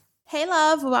Hey,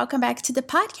 love, welcome back to the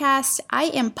podcast. I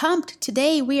am pumped.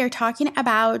 Today we are talking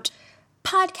about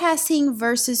podcasting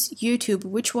versus YouTube.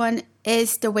 Which one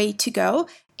is the way to go?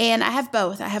 And I have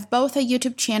both. I have both a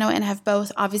YouTube channel and I have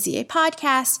both, obviously, a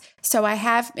podcast. So I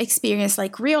have experience,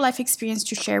 like real life experience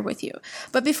to share with you.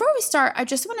 But before we start, I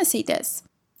just want to say this.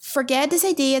 Forget this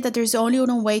idea that there's only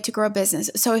one way to grow a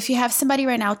business. So if you have somebody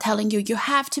right now telling you, you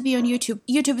have to be on YouTube,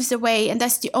 YouTube is the way, and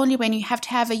that's the only way, and you have to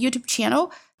have a YouTube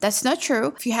channel, that's not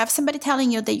true. If you have somebody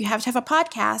telling you that you have to have a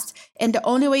podcast, and the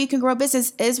only way you can grow a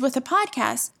business is with a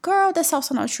podcast, girl, that's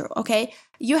also not true, okay?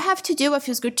 You have to do what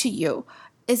feels good to you.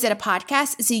 Is it a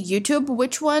podcast? Is it YouTube?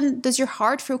 Which one does your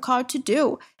heart feel called to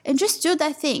do? And just do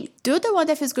that thing. Do the one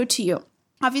that feels good to you.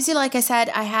 Obviously, like I said,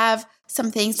 I have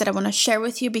some things that I want to share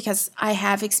with you because I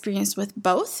have experience with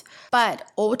both. But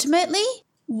ultimately,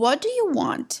 what do you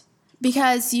want?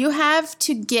 Because you have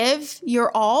to give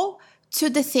your all to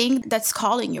the thing that's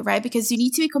calling you, right? Because you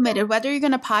need to be committed. Whether you're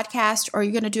going to podcast or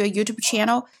you're going to do a YouTube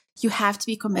channel, you have to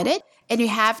be committed. And you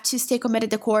have to stay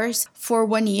committed the course for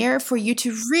 1 year for you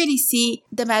to really see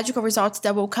the magical results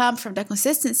that will come from the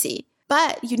consistency.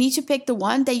 But you need to pick the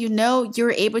one that you know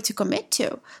you're able to commit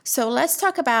to. So let's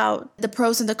talk about the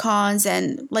pros and the cons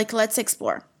and let's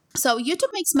explore. So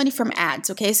YouTube makes money from ads,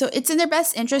 okay? So it's in their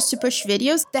best interest to push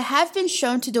videos that have been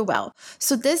shown to do well.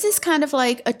 So this is kind of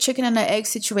like a chicken and an egg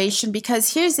situation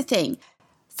because here's the thing.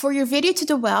 For your video to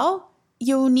do well,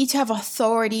 you need to have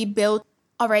authority built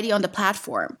already on the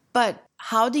platform. But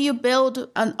how do you build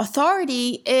an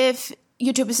authority if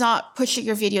YouTube is not pushing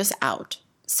your videos out?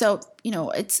 So,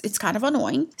 it's kind of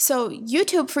annoying. So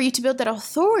YouTube, for you to build that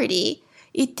authority,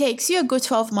 it takes you a good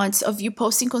 12 months of you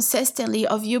posting consistently,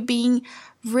 of you being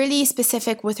really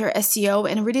specific with your SEO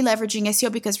and really leveraging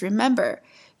SEO because remember,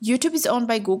 YouTube is owned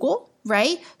by Google,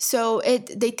 right? So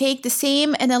they take the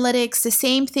same analytics, the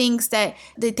same things that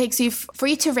it takes you for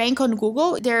you to rank on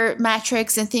Google. There are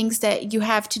metrics and things that you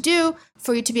have to do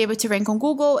for you to be able to rank on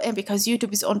Google. And because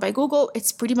YouTube is owned by Google,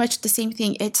 it's pretty much the same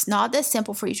thing. It's not that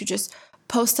simple for you to just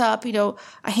post up,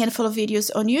 a handful of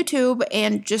videos on YouTube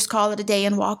and just call it a day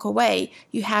and walk away.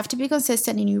 You have to be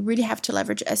consistent and you really have to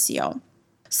leverage SEO.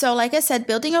 So like I said,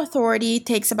 building authority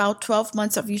takes about 12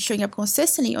 months of you showing up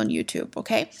consistently on YouTube,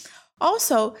 okay?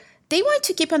 Also, they want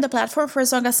to keep on the platform for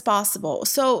as long as possible.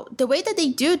 So the way that they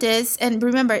do this, and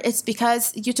remember, it's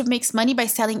because YouTube makes money by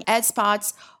selling ad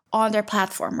spots on their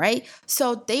platform, right?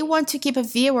 So they want to keep a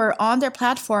viewer on their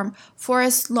platform for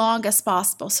as long as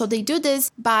possible. So they do this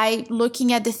by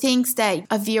looking at the things that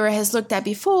a viewer has looked at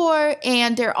before,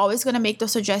 and they're always going to make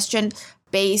those suggestions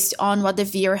based on what the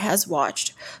viewer has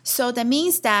watched. So that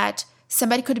means that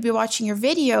somebody could be watching your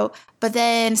video, but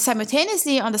then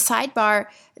simultaneously on the sidebar,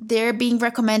 they're being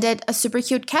recommended a super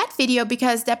cute cat video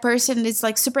because that person is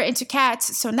super into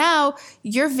cats. So now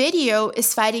your video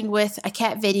is fighting with a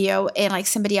cat video and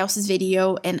somebody else's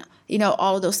video and,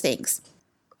 all of those things.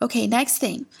 Okay, next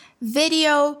thing.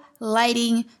 Video,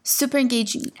 lighting, super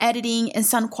engaging, editing, and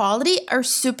sound quality are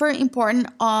super important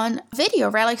on video,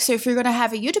 right? So if you're going to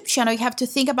have a YouTube channel, you have to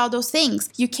think about those things.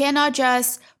 You cannot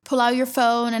just pull out your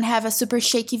phone and have a super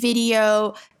shaky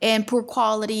video and poor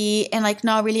quality and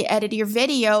not really edit your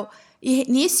video. It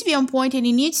needs to be on point and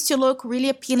it needs to look really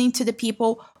appealing to the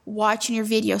people watching your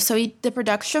video. So the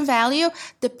production value,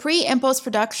 the pre and post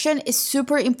production is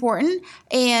super important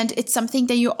and it's something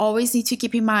that you always need to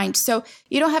keep in mind. So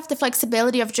you don't have the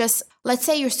flexibility of just, let's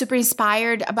say you're super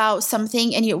inspired about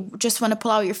something and you just want to pull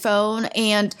out your phone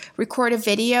and record a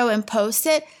video and post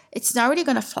it. It's not really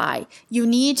going to fly. You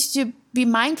need to be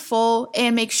mindful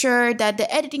and make sure that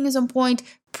the editing is on point.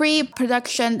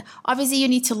 Pre-production, obviously you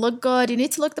need to look good. You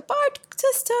need to look the part,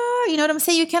 sister. You know what I'm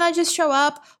saying? You cannot just show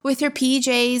up with your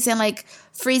PJs and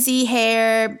frizzy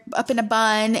hair up in a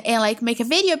bun and make a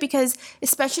video because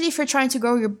especially if you're trying to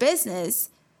grow your business,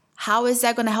 how is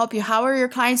that going to help you? How are your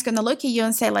clients going to look at you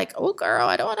and say oh girl,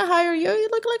 I don't want to hire you. You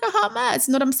look like a hot mess.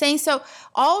 You know what I'm saying? So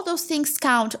all those things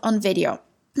count on video.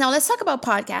 Now let's talk about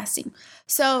podcasting.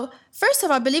 So first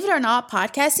of all, believe it or not,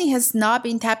 podcasting has not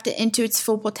been tapped into its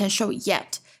full potential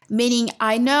yet. Meaning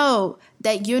I know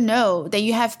that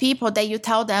you have people that you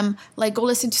tell them go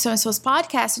listen to so-and-so's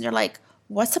podcast and you're like,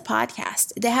 what's a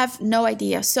podcast? They have no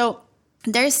idea. So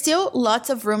there's still lots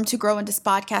of room to grow in this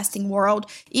podcasting world.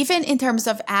 Even in terms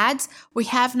of ads, we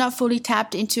have not fully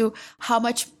tapped into how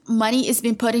much money is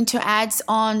being put into ads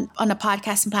on a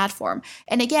podcasting platform.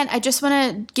 And again, I just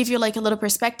want to give you a little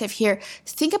perspective here.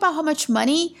 Think about how much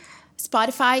money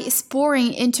Spotify is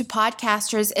pouring into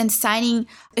podcasters and signing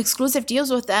exclusive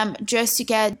deals with them just to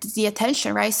get the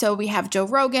attention, right? So we have Joe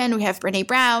Rogan, we have Brené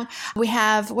Brown, we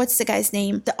have, what's the guy's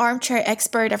name? The armchair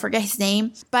expert, I forget his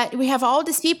name. But we have all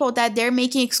these people that they're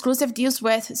making exclusive deals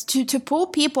with to pull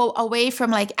people away from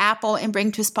like Apple and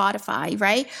bring to Spotify,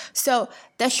 right? So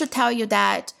that should tell you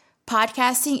that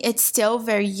podcasting, it's still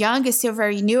very young, it's still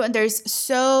very new, and there's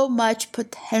so much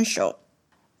potential.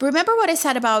 Remember what I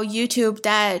said about YouTube,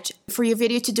 that for your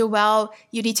video to do well,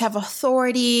 you need to have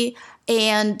authority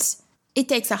and it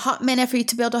takes a hot minute for you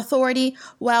to build authority.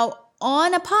 Well,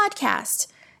 on a podcast,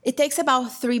 it takes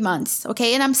about 3 months,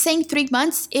 okay? And I'm saying 3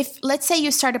 months if, let's say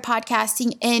you started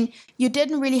podcasting and you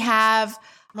didn't really have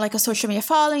like a social media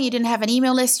following, you didn't have an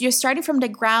email list, you're starting from the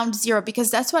ground zero, because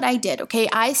that's what I did, okay?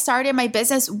 I started my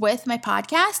business with my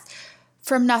podcast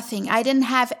from nothing. I didn't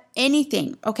have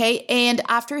anything, okay? And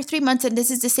after 3 months, and this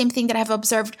is the same thing that I've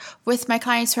observed with my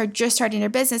clients who are just starting their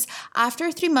business,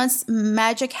 after 3 months,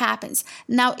 magic happens.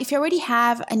 Now, if you already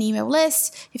have an email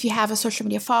list, if you have a social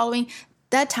media following,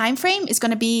 that time frame is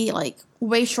going to be like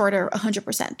way shorter,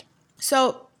 100%.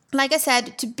 So, like I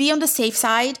said, to be on the safe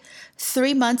side,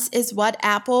 3 months is what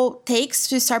Apple takes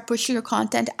to start pushing your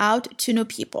content out to new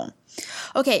people.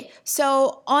 Okay,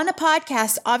 so on a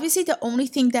podcast, obviously the only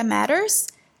thing that matters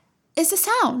is the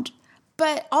sound.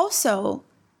 But also,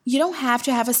 you don't have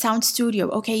to have a sound studio,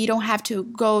 okay? You don't have to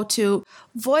go to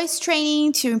voice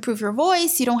training to improve your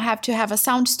voice. You don't have to have a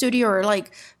sound studio or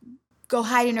like go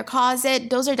hide in your closet.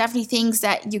 Those are definitely things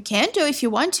that you can do if you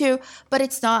want to, but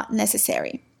it's not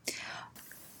necessary.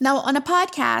 Now, on a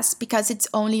podcast, because it's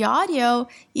only audio,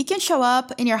 you can show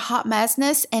up in your hot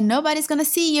messness and nobody's going to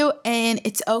see you, and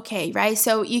it's okay, right?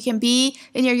 So you can be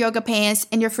in your yoga pants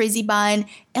and your frizzy bun,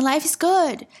 and life is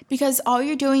good because all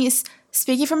you're doing is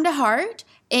speaking from the heart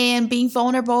and being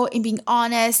vulnerable and being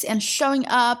honest and showing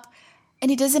up. And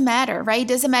it doesn't matter, right? It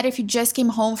doesn't matter if you just came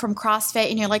home from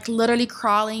CrossFit and you're like literally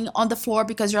crawling on the floor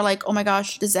because you're like, oh my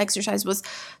gosh, this exercise was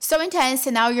so intense.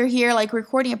 And now you're here like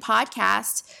recording a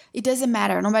podcast. It doesn't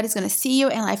matter. Nobody's going to see you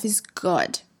and life is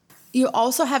good. You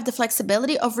also have the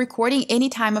flexibility of recording any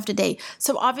time of the day.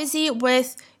 So obviously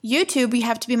with YouTube, you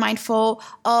have to be mindful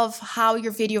of how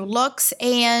your video looks,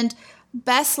 and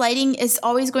best lighting is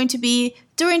always going to be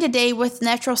during the day with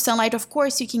natural sunlight. Of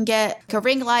course, you can get a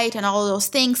ring light and all of those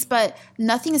things, but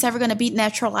nothing is ever going to beat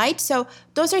natural light. So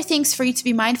those are things for you to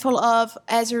be mindful of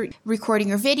as you're recording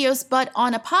your videos. But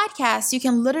on a podcast, you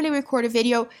can literally record a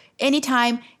video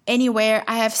anytime, anywhere.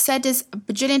 I have said this a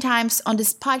bajillion times on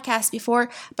this podcast before,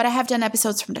 but I have done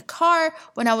episodes from the car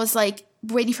when I was like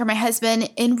waiting for my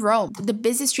husband in Rome, the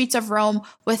busy streets of Rome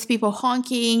with people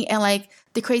honking and like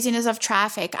the craziness of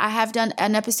traffic. I have done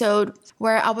an episode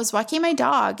where I was walking my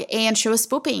dog and she was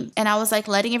pooping, and I was like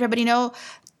letting everybody know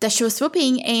that she was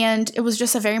pooping, and it was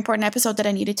just a very important episode that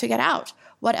I needed to get out.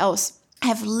 What else? I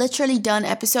have literally done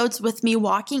episodes with me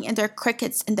walking and there are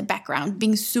crickets in the background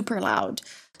being super loud.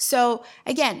 So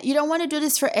again, you don't want to do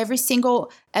this for every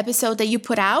single episode that you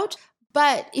put out.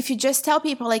 But if you just tell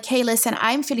people like, hey, listen,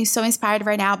 I'm feeling so inspired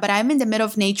right now, but I'm in the middle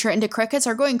of nature and the crickets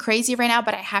are going crazy right now,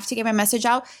 but I have to get my message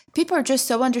out. People are just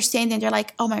so understanding. They're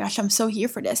like, oh my gosh, I'm so here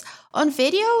for this. On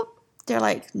video, they're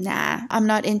like, nah, I'm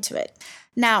not into it.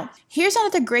 Now, here's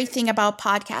another great thing about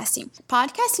podcasting.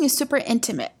 Podcasting is super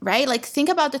intimate, right? Like think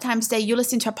about the times that you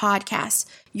listen to a podcast.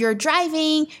 You're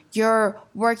driving, you're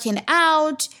working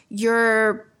out,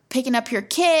 you're picking up your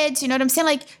kids, you know what I'm saying?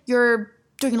 Like you're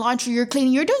doing laundry, you're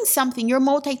cleaning, you're doing something, you're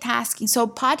multitasking. So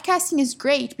podcasting is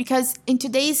great because in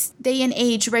today's day and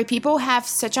age, right, people have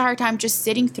such a hard time just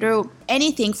sitting through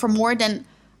anything for more than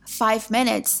 5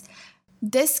 minutes.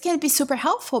 This can be super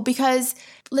helpful because,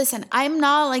 listen, I'm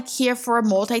not like here for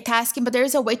multitasking, but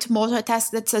there's a way to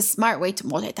multitask that's a smart way to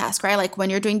multitask, right? Like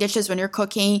when you're doing dishes, when you're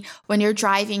cooking, when you're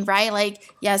driving, right?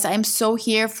 Like, yes, I'm so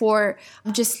here for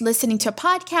just listening to a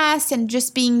podcast and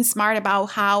just being smart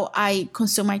about how I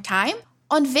consume my time.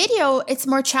 On video, it's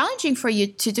more challenging for you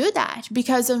to do that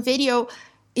because on video,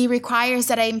 it requires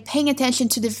that I'm paying attention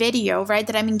to the video, right?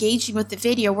 That I'm engaging with the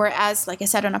video. Whereas, like I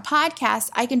said, on a podcast,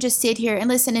 I can just sit here and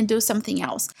listen and do something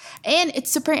else. And it's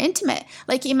super intimate.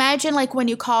 Like imagine like when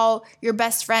you call your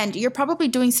best friend, you're probably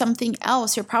doing something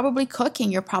else. You're probably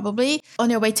cooking. You're probably on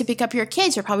your way to pick up your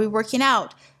kids. You're probably working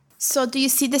out. So do you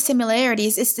see the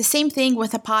similarities? It's the same thing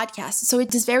with a podcast. So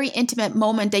it's this very intimate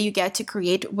moment that you get to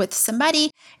create with somebody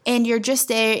and you're just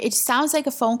there. It sounds like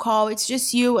a phone call. It's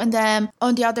just you and them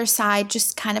on the other side,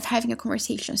 just kind of having a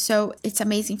conversation. So it's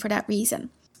amazing for that reason.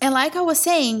 And like I was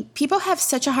saying, people have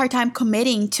such a hard time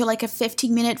committing to like a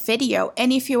 15-minute video.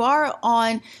 And if you are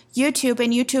on YouTube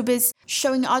and YouTube is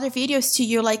showing other videos to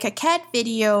you, like a cat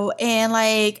video and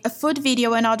like a food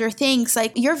video and other things.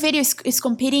 Like your video is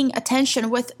competing attention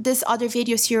with this other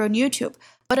videos here on YouTube.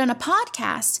 But on a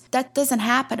podcast, that doesn't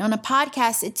happen. On a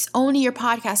podcast, it's only your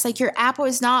podcast. Like your Apple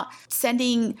is not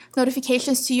sending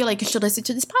notifications to you like you should listen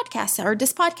to this podcast or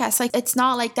this podcast. Like it's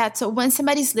not like that. So when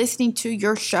somebody's listening to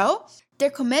your show, they're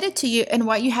committed to you and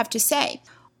what you have to say.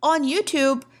 On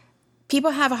YouTube,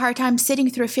 people have a hard time sitting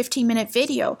through a 15-minute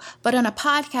video, but on a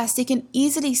podcast, they can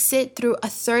easily sit through a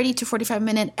 30 to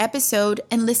 45-minute episode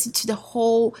and listen to the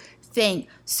whole thing.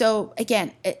 So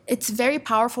again, it's very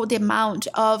powerful, the amount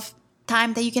of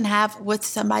time that you can have with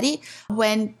somebody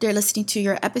when they're listening to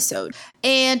your episode.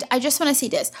 And I just want to say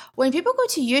this. When people go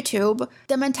to YouTube,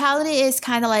 the mentality is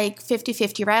kind of like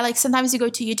 50-50, right? Like sometimes you go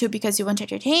to YouTube because you want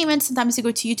entertainment. Sometimes you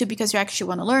go to YouTube because you actually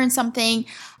want to learn something.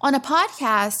 On a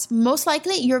podcast, most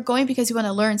likely you're going because you want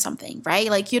to learn something, right?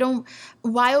 Like you don't,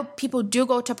 while people do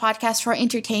go to podcasts for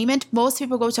entertainment, most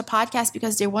people go to podcasts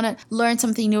because they want to learn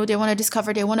something new. They want to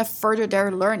discover, they want to further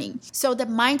their learning. So the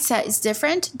mindset is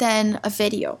different than a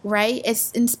video, right?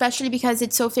 It's especially because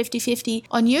it's so 50-50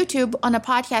 on YouTube. On a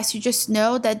podcast, you just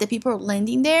know that the people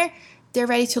landing there, they're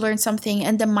ready to learn something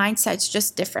and the mindset's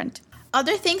just different.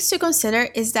 Other things to consider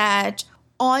is that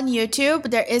on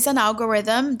YouTube, there is an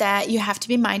algorithm that you have to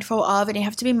be mindful of, and you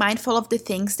have to be mindful of the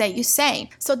things that you say.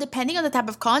 So depending on the type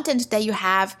of content that you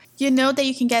have, you know that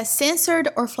you can get censored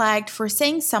or flagged for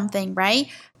saying something, right?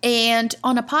 And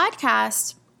on a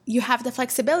podcast, you have the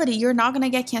flexibility. You're not going to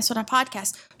get canceled on a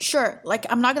podcast. Sure, like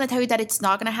I'm not going to tell you that it's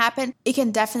not going to happen. It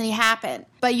can definitely happen.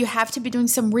 But you have to be doing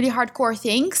some really hardcore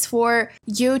things for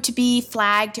you to be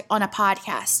flagged on a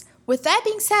podcast. With that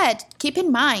being said, keep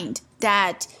in mind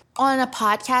that on a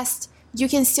podcast, you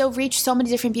can still reach so many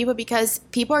different people because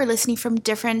people are listening from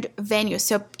different venues.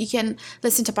 So you can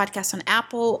listen to podcasts on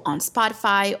Apple, on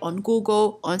Spotify, on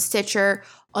Google, on Stitcher,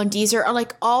 on Deezer, or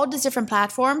like all these different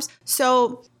platforms.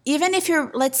 So even if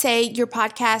let's say your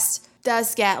podcast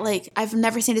does get like, I've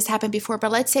never seen this happen before,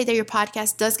 but let's say that your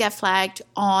podcast does get flagged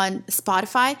on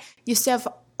Spotify, you still have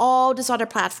all these other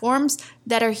platforms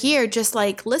that are here, just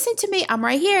like, listen to me, I'm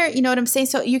right here. You know what I'm saying?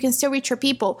 So you can still reach your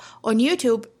people. On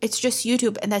YouTube, it's just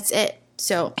YouTube and that's it.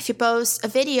 So if you post a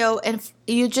video and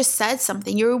you just said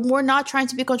something, we're not trying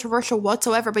to be controversial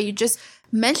whatsoever, but you just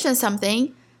mentioned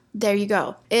something, there you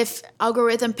go. If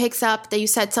algorithm picks up that you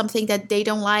said something that they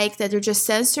don't like, that they're just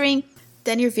censoring,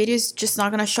 then your video is just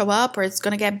not going to show up, or it's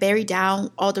going to get buried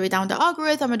down all the way down the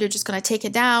algorithm, or they're just going to take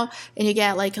it down and you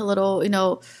get like a little,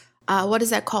 what is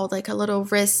that called? Like a little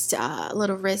wrist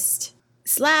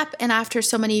slap. And after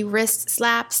so many wrist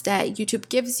slaps that YouTube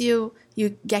gives you,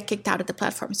 you get kicked out of the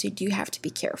platform. So you do have to be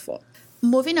careful.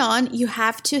 Moving on, you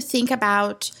have to think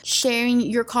about sharing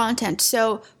your content.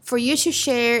 So for you to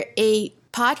share a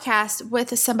podcast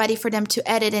with somebody for them to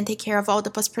edit and take care of all the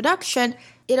post-production,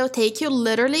 it'll take you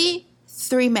literally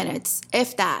 3 minutes,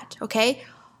 if that, okay?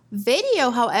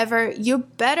 Video, however, you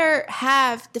better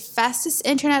have the fastest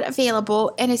internet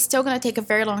available, and it's still going to take a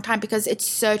very long time because it's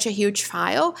such a huge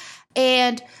file,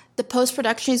 and the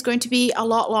post-production is going to be a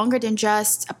lot longer than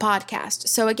just a podcast.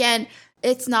 So again,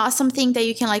 it's not something that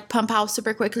you can like pump out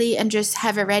super quickly and just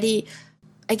have it ready.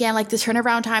 Again, like the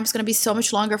turnaround time is going to be so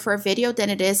much longer for a video than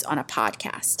it is on a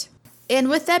podcast. And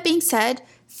with that being said,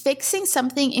 fixing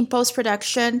something in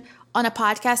post-production on a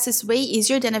podcast is way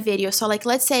easier than a video. So like,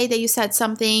 let's say that you said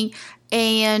something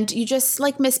and you just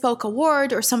like misspoke a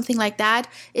word or something like that.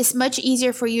 It's much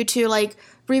easier for you to like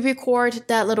re-record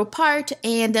that little part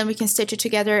and then we can stitch it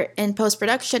together in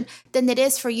post-production than it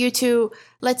is for you to,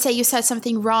 let's say you said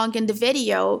something wrong in the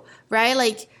video, right?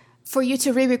 Like for you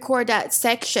to re-record that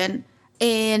section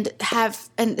and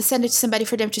send it to somebody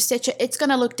for them to stitch it, it's going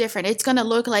to look different. It's going to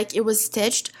look like it was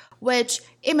stitched, which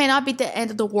it may not be the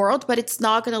end of the world, but it's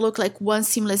not going to look like one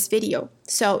seamless video.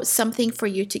 So something for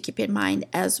you to keep in mind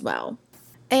as well.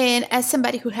 And as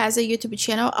somebody who has a YouTube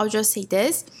channel, I'll just say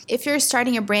this. If you're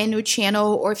starting a brand new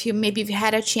channel, or if you've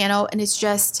had a channel and it's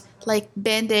just like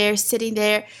been there, sitting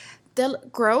there, the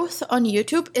growth on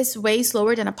YouTube is way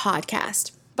slower than a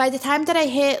podcast. By the time that I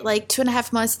hit like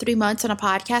 2.5 months, 3 months on a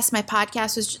podcast, my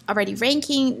podcast was already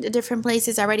ranking in different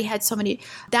places. I already had so many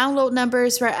download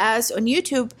numbers, whereas on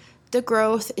YouTube, the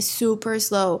growth is super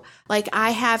slow. Like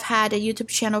I have had a YouTube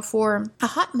channel for a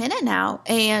hot minute now.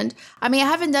 And I mean, I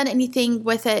haven't done anything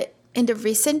with it in the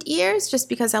recent years just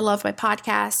because I love my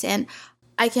podcast and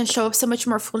I can show up so much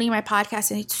more fully in my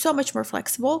podcast and it's so much more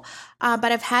flexible.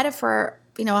 But I've had it for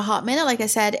a hot minute, like I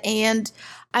said, and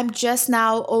I'm just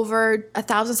now over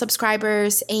 1,000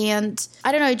 subscribers, and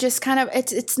I don't know, it just kind of,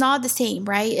 it's not the same,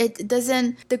 right? It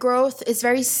doesn't, the growth is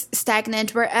very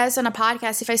stagnant. Whereas on a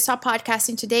podcast, if I stop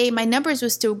podcasting today, my numbers will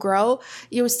still grow.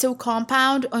 It will still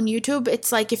compound. On YouTube,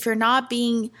 it's like if you're not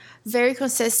being very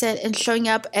consistent and showing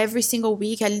up every single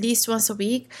week, at least once a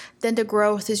week, then the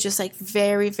growth is just like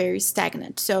very, very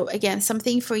stagnant. So again,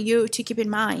 something for you to keep in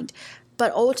mind.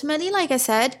 But ultimately, like I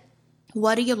said,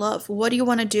 what do you love? What do you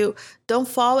want to do? Don't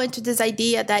fall into this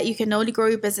idea that you can only grow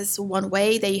your business one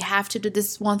way, that you have to do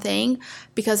this one thing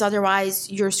because otherwise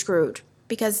you're screwed.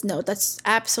 Because no, that's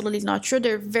absolutely not true.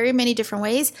 There are very many different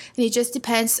ways, and it just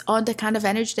depends on the kind of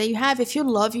energy that you have. If you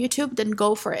love YouTube, then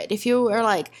go for it. If you are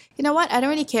like, you know what, I don't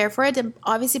really care for it, then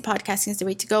obviously podcasting is the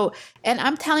way to go. And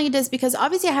I'm telling you this because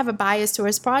obviously I have a bias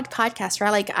towards podcasts,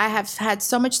 right? Like I have had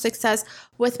so much success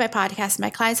with my podcast. My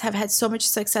clients have had so much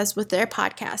success with their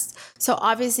podcasts. So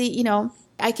obviously,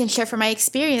 I can share from my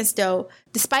experience though.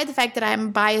 Despite the fact that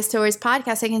I'm biased towards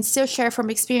podcasts, I can still share from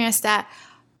experience that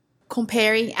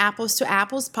comparing apples to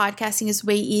apples, podcasting is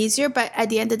way easier. But at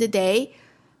the end of the day,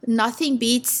 nothing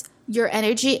beats your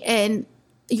energy and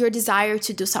your desire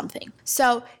to do something.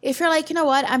 So if you're like, you know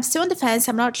what, I'm still on the fence,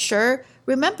 I'm not sure,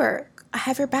 remember, I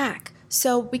have your back.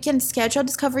 So we can schedule a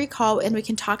discovery call and we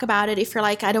can talk about it. If you're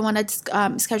like, I don't want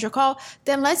to schedule a call,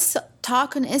 then let's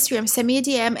talk on Instagram, send me a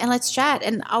DM and let's chat,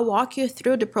 and I'll walk you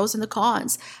through the pros and the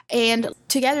cons and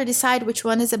together decide which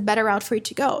one is a better route for you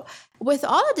to go. With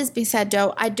all of this being said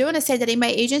though, I do want to say that in my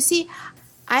agency,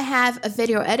 I have a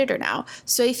video editor now.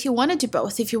 So if you want to do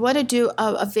both, if you want to do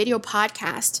a video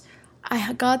podcast,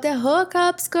 I got the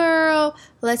hookups, girl.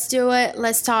 Let's do it.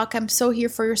 Let's talk. I'm so here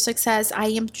for your success. I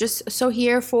am just so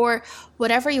here for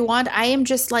whatever you want. I am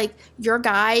just like your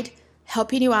guide,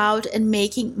 helping you out and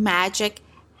making magic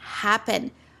happen.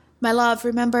 My love,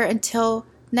 remember, until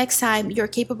next time, you're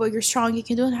capable, you're strong, you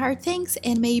can do hard things,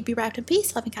 and may you be wrapped in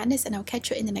peace, love, and kindness, and I'll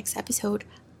catch you in the next episode.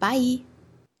 Bye.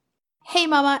 Hey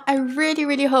mama, I really,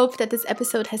 really hope that this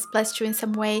episode has blessed you in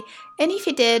some way. And if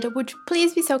you did, would you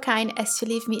please be so kind as to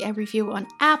leave me a review on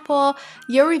Apple?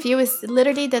 Your review is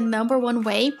literally the #1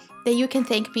 way that you can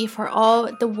thank me for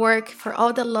all the work, for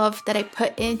all the love that I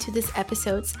put into these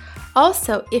episodes.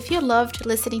 Also, if you loved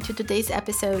listening to today's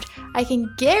episode, I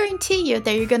can guarantee you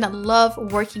that you're gonna love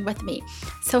working with me.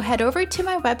 So head over to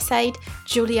my website,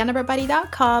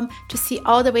 julianabarbati.com, to see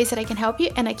all the ways that I can help you,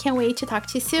 and I can't wait to talk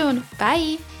to you soon.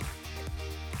 Bye!